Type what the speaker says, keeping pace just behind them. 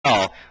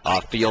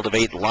A field of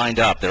 8 lined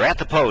up. They're at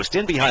the post,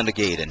 in behind the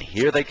gate, and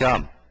here they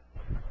come.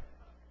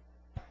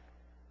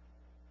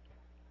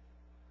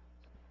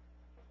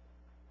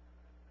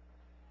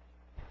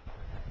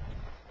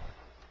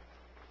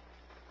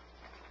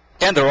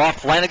 And they're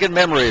off. Flanagan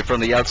Memory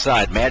from the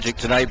outside. Magic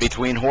Tonight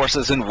between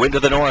horses, and Wind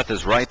of the North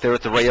is right there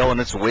at the rail,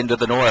 and it's Wind of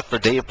the North for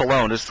Dave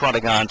Pallone, who's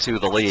trotting on to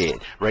the lead.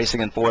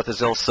 Racing in fourth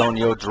is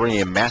Sogno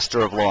Dream.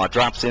 Master of Law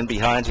drops in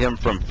behind him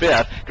from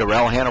fifth.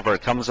 Garrell Hanover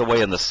comes away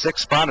in the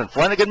sixth spot, and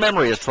Flanagan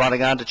Memory is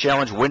trotting on to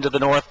challenge Wind of the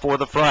North for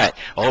the front.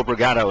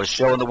 Obrigado is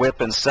showing the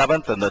whip in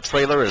seventh, and the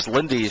trailer is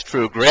Lindy's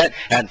True Grit,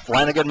 and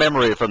Flanagan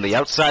Memory from the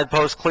outside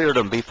post cleared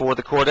him before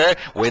the quarter.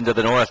 Wind of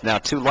the North now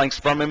 2 lengths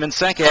from him in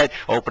second.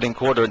 Opening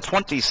quarter in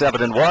 27-1,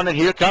 and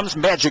here comes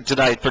Magic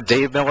Tonight for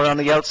Dave Miller on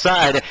the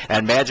outside,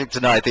 and Magic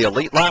Tonight, the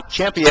Elite Lap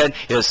champion,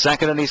 is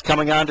second, and he's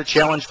coming on to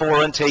challenge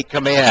for and take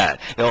command.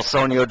 El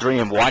Sogno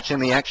Dream watching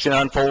the action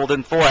unfold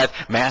in fourth.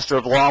 Master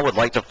of Law would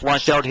like to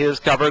flush out his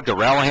cover.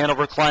 Garrell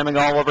Hanover climbing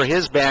all over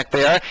his back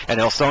there, and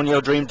El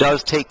Sogno Dream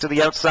does take to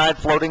the outside,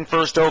 floating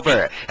first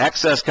over.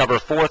 Excess cover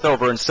fourth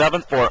over and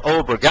seventh for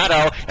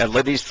Obrigado, and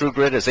Lindy's True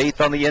Grit is eighth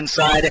on the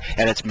inside,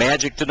 and it's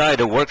Magic Tonight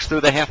who works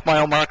through the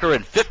half-mile marker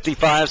in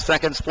 55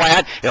 seconds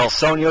flat. El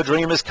Sogno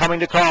Dream is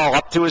coming to call,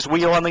 up to his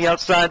wheel on the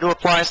outside to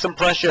apply some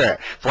pressure.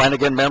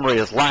 Flanagan Memory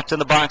is locked in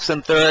the box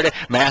in third.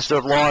 Master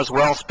of Law is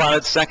well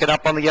spotted second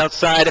up on the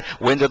outside.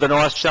 Wind of the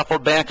North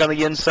shuffled back on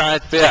the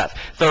inside fifth.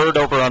 Third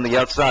over on the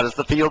outside as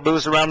the field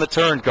moves around the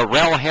turn.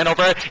 Garrell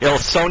Hanover. El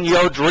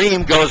Sogno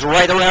Dream goes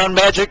right around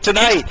Magic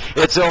Tonight.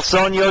 It's El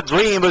Sogno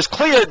Dream who's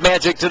cleared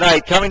Magic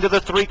Tonight, coming to the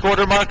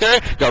three-quarter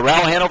marker.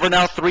 Garrell Hanover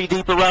now 3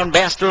 deep around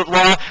Master of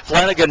Law.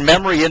 Flanagan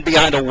Memory in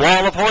behind a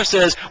wall of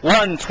horses.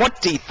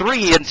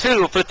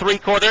 1:23-2 for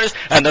 3/4.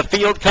 And the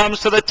field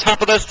comes to the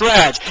top of the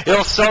stretch.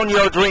 El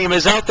Sogno Dream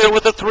is out there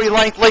with a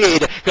 3-length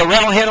lead.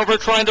 Garrell Hanover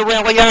trying to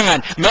rally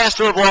on.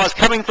 Master of Law is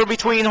coming from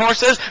between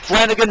horses.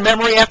 Flanagan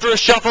Memory after a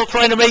shuffle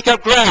trying to make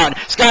up ground.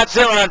 Scott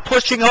Zeron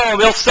pushing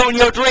home El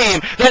Sogno Dream.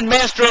 Then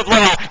Master of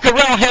Law.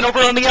 Garrell Hanover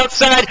on the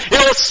outside.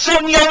 El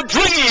Sogno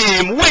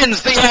Dream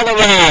wins the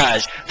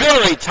Allerage.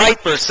 Very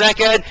tight for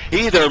second.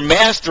 Either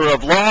Master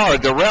of Law or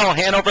Garrell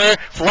Hanover.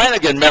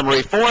 Flanagan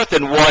Memory fourth,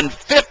 and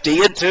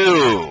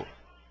 1:50-2.